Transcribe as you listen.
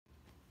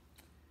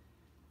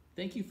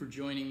Thank you for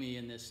joining me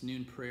in this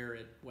noon prayer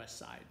at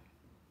Westside.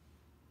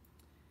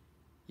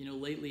 You know,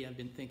 lately I've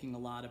been thinking a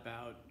lot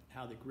about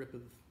how the grip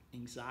of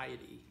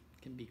anxiety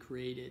can be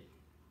created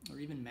or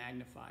even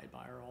magnified by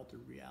our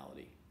altered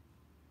reality.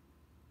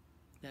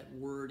 That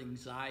word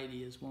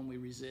anxiety is one we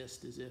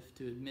resist as if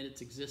to admit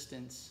its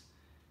existence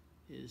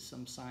is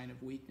some sign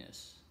of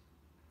weakness.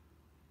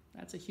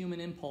 That's a human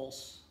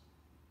impulse,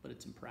 but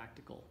it's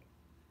impractical.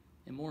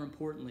 And more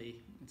importantly,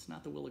 it's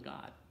not the will of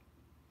God.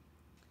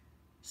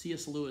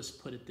 C.S. Lewis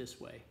put it this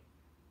way: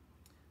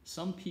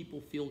 some people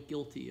feel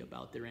guilty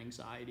about their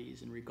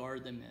anxieties and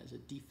regard them as a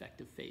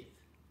defect of faith.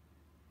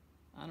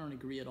 I don't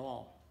agree at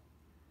all.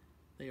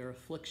 They are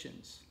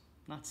afflictions,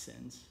 not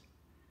sins.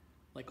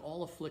 Like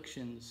all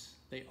afflictions,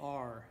 they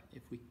are,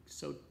 if we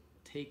so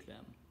take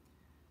them,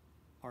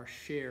 our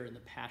share in the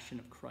passion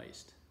of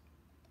Christ.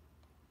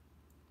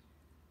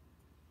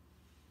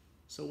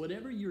 So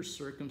whatever your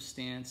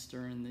circumstance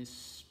during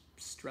this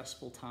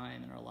stressful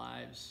time in our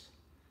lives,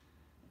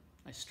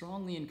 I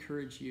strongly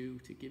encourage you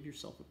to give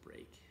yourself a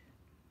break.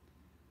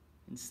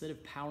 Instead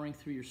of powering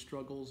through your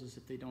struggles as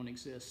if they don't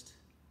exist,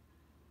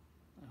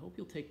 I hope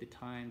you'll take the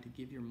time to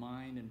give your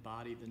mind and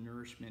body the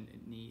nourishment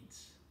it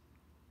needs.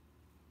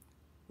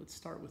 Let's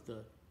start with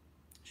a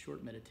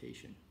short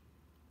meditation.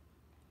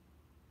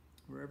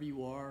 Wherever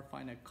you are,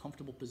 find a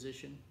comfortable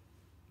position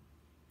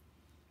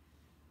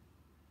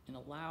and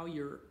allow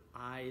your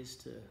eyes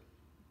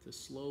to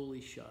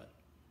slowly shut.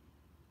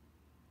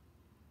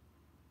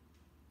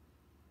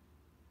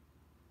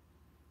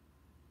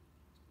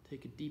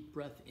 Take a deep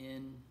breath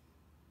in,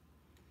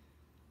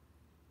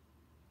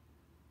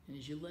 and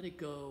as you let it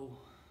go,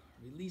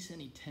 release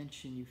any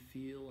tension you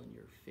feel in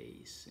your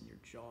face and your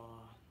jaw.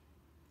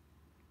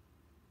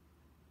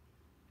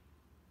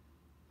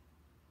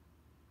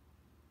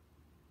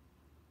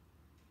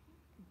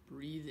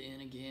 Breathe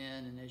in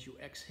again, and as you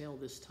exhale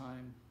this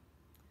time,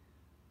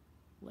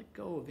 let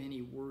go of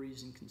any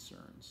worries and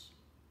concerns.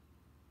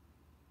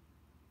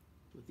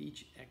 With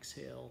each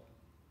exhale,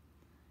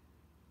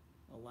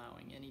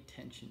 allowing any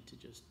tension to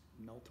just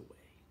melt away.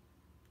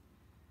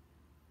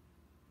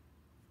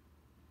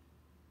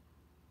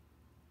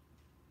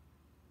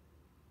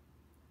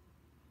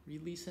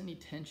 Release any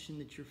tension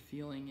that you're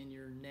feeling in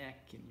your neck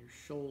and your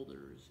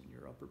shoulders and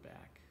your upper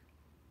back.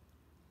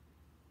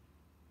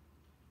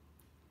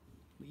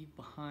 Leave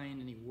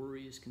behind any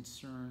worries,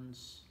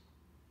 concerns,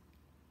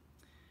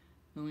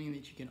 knowing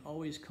that you can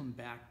always come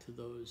back to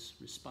those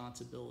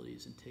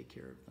responsibilities and take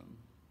care of them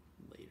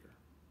later.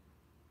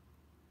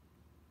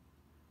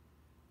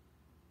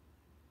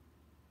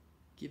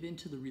 Give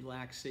into the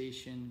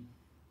relaxation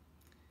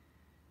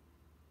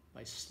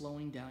by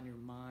slowing down your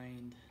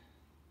mind,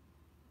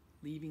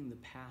 leaving the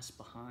past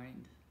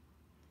behind,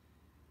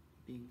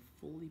 being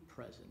fully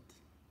present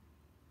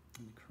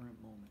in the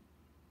current moment.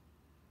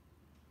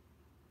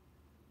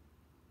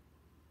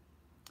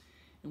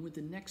 And with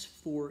the next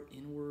 4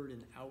 inward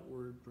and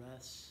outward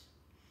breaths,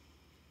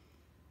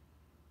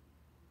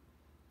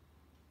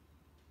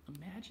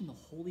 imagine the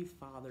Holy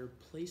Father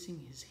placing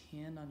his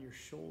hand on your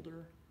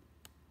shoulder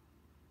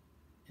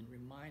and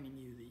reminding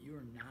you that you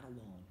are not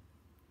alone.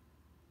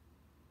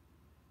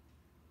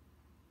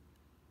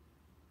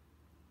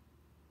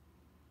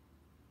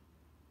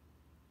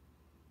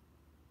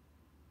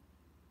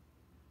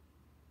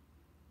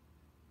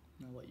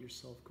 Now let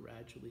yourself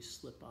gradually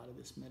slip out of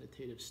this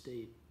meditative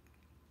state,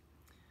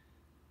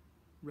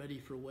 ready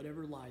for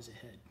whatever lies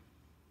ahead.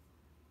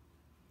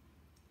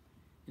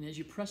 And as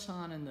you press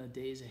on in the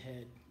days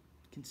ahead,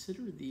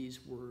 consider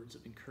these words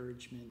of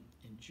encouragement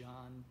in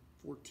John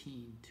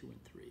 14, 2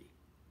 and 3.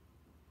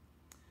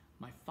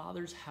 My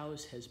Father's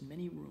house has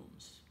many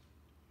rooms.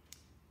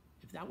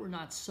 If that were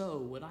not so,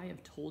 would I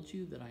have told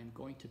you that I am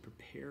going to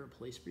prepare a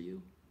place for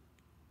you?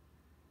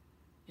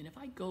 And if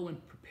I go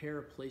and prepare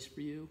a place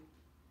for you,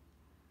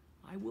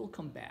 I will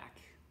come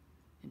back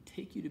and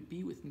take you to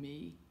be with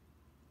me,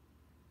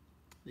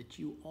 that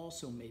you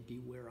also may be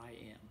where I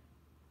am.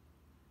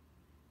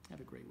 Have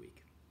a great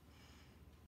week.